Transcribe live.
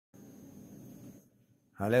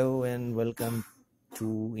Hello and welcome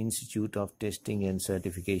to Institute of Testing and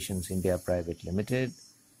Certifications India Private Limited,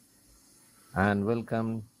 and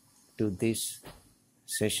welcome to this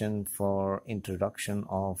session for introduction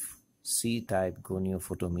of C-type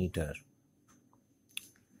goniophotometer.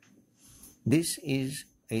 This is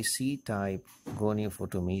a C-type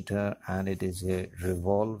goniophotometer and it is a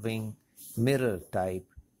revolving mirror type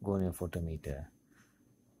goniophotometer.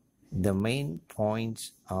 The main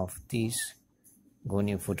points of this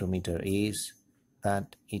goniophotometer is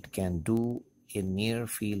that it can do a near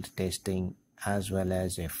field testing as well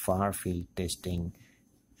as a far field testing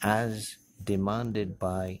as demanded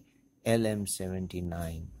by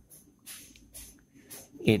LM79.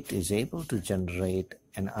 It is able to generate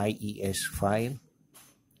an IES file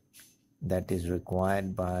that is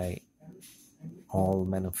required by all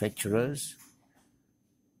manufacturers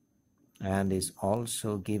and is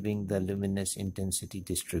also giving the luminous intensity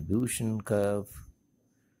distribution curve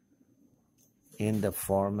in the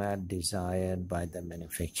format desired by the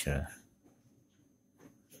manufacturer.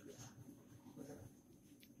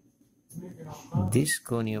 This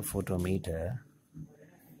goniophotometer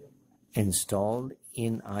installed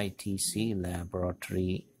in ITC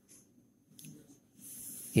laboratory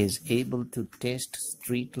is able to test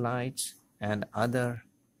street lights and other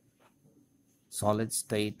solid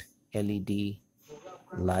state LED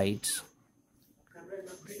lights.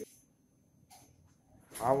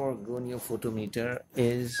 Our goniophotometer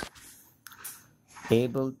is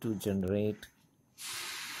able to generate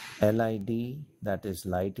LID, that is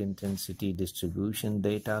light intensity distribution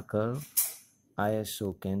data curve,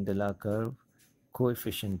 ISO candela curve,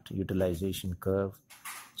 coefficient utilization curve,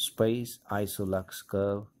 space isolux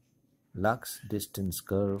curve, lux distance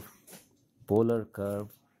curve, polar curve,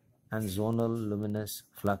 and zonal luminous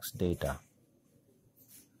flux data.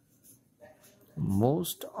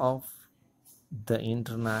 Most of the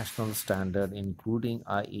international standard, including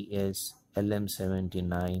IES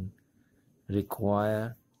LM79,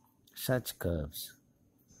 require such curves.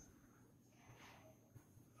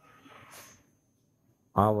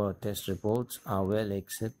 Our test reports are well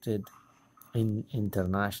accepted in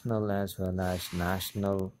international as well as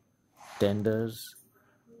national tenders.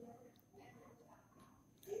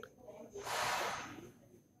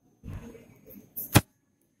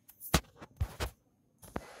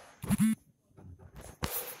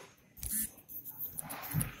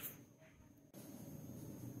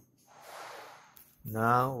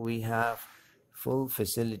 Now we have full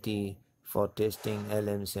facility for testing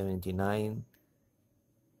LM79,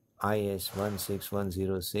 IS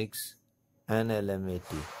 16106 and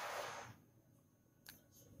LM80.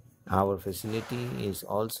 Our facility is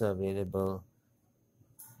also available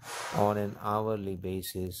on an hourly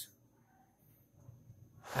basis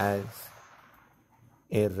as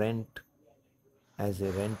a rented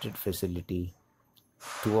facility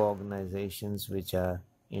to organizations which are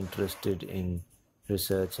interested in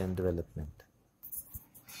research and development.